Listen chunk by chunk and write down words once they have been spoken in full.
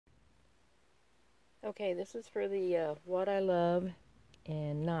Okay, this is for the What I Love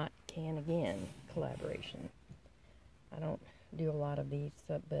and Not Can Again collaboration. I don't do a lot of these,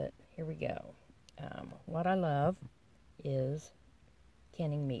 but here we go. What I love is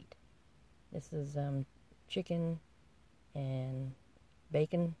canning meat. This is chicken and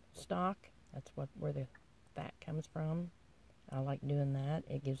bacon stock. That's where the fat comes from. I like doing that.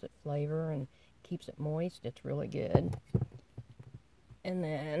 It gives it flavor and keeps it moist. It's really good. And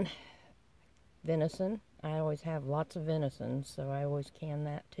then venison. I always have lots of venison, so I always can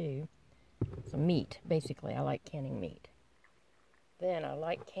that too. So meat, basically. I like canning meat. Then I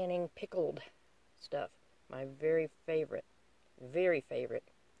like canning pickled stuff. My very favorite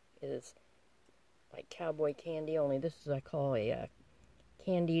is like cowboy candy, only this is I call a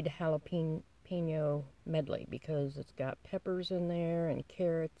candied jalapeno medley because it's got peppers in there and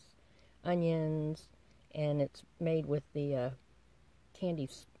carrots, onions, and it's made with the candy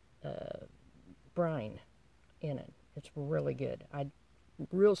brine in it. It's really good. I'm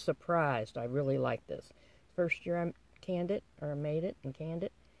real surprised. I really like this. First year I canned it, or made it and canned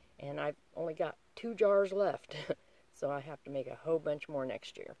it, and I've only got 2 jars left. So I have to make a whole bunch more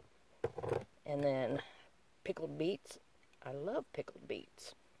next year. And then pickled beets. I love pickled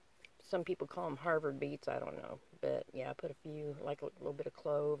beets. Some people call them Harvard beets, I don't know. But yeah, I put a few, like a little bit of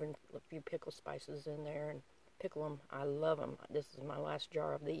clove and a few pickle spices in there and pickle them. I love them. This is my last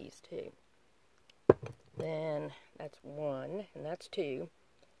jar of these too. Then that's 1, and that's 2.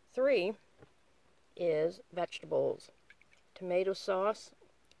 3 is vegetables. Tomato sauce.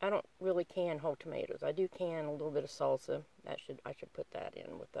 I don't really can whole tomatoes. I do can a little bit of salsa. I should put that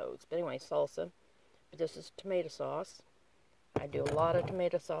in with those. But anyway, salsa. But this is tomato sauce. I do a lot of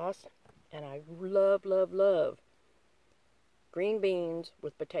tomato sauce, and I love green beans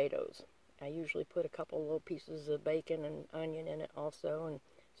with potatoes. I usually put a couple little pieces of bacon and onion in it also, and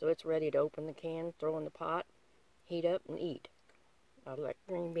so it's ready to open the can, throw in the pot, heat up, and eat. I like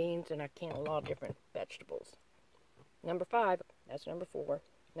green beans, and I can a lot of different vegetables. Number 5, that's number 4.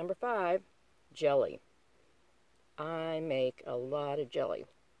 Number 5, jelly. I make a lot of jelly.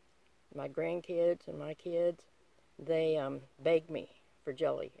 My grandkids and my kids, they beg me for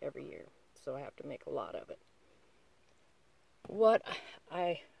jelly every year, so I have to make a lot of it. What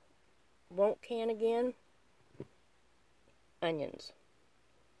I won't can again, onions.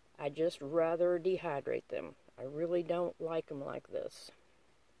 I just rather dehydrate them. I really don't like them like this.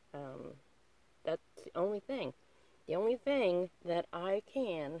 That's the only thing. The only thing that I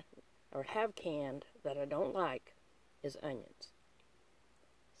can, or have canned, that I don't like is onions.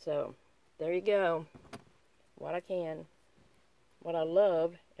 So, there you go. What I can, what I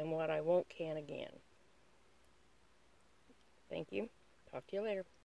love, and what I won't can again. Thank you. Talk to you later.